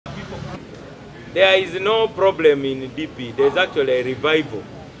There is no problem in DP. There's actually a revival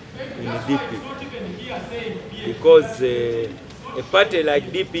in DP. Because a party like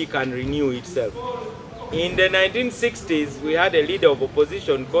DP can renew itself. In the 1960s, we had a leader of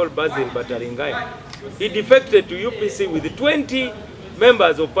opposition called Basil Bataringaya. He defected to UPC with 20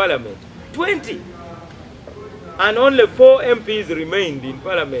 members of parliament. 20! And only 4 MPs remained in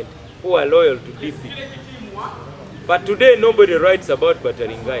parliament who are loyal to DP. But today, nobody writes about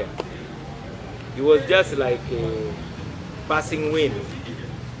Bataringaya. He was just like a passing wind.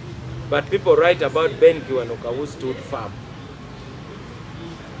 But people write about Ben Kiwanuka, who stood firm.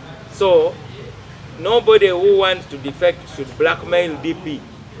 So, nobody who wants to defect should blackmail DP.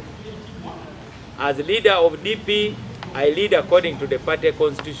 As leader of DP, I lead according to the party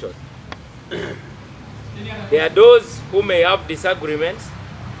constitution. There are those who may have disagreements,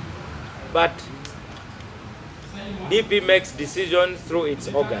 but DP makes decisions through its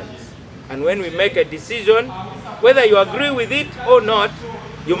organs. And when we make a decision, whether you agree with it or not,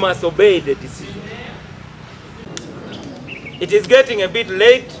 you must obey the decision. It is getting a bit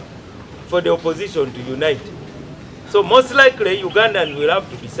late for the opposition to unite. So most likely, Ugandans will have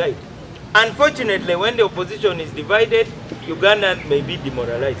to decide. Unfortunately, when the opposition is divided, Ugandans may be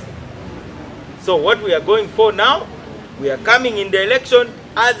demoralized. So what we are going for now, we are coming in the election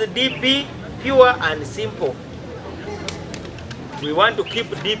as DP, pure and simple. We want to keep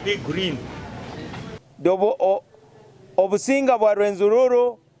DP green. Obusinga bwa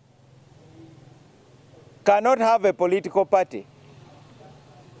Rwenzururu cannot have a political party.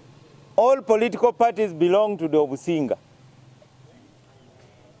 All political parties belong to the Obusinga.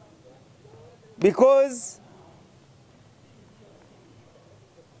 Because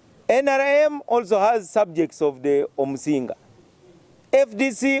NRM also has subjects of the Omusinga.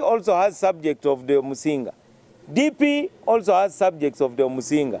 FDC also has subjects of the Omusinga. DP also has subjects of the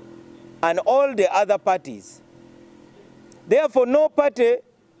Omusinga. And all the other parties. Therefore, no party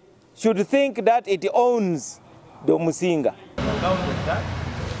should think that it owns the Omusinga.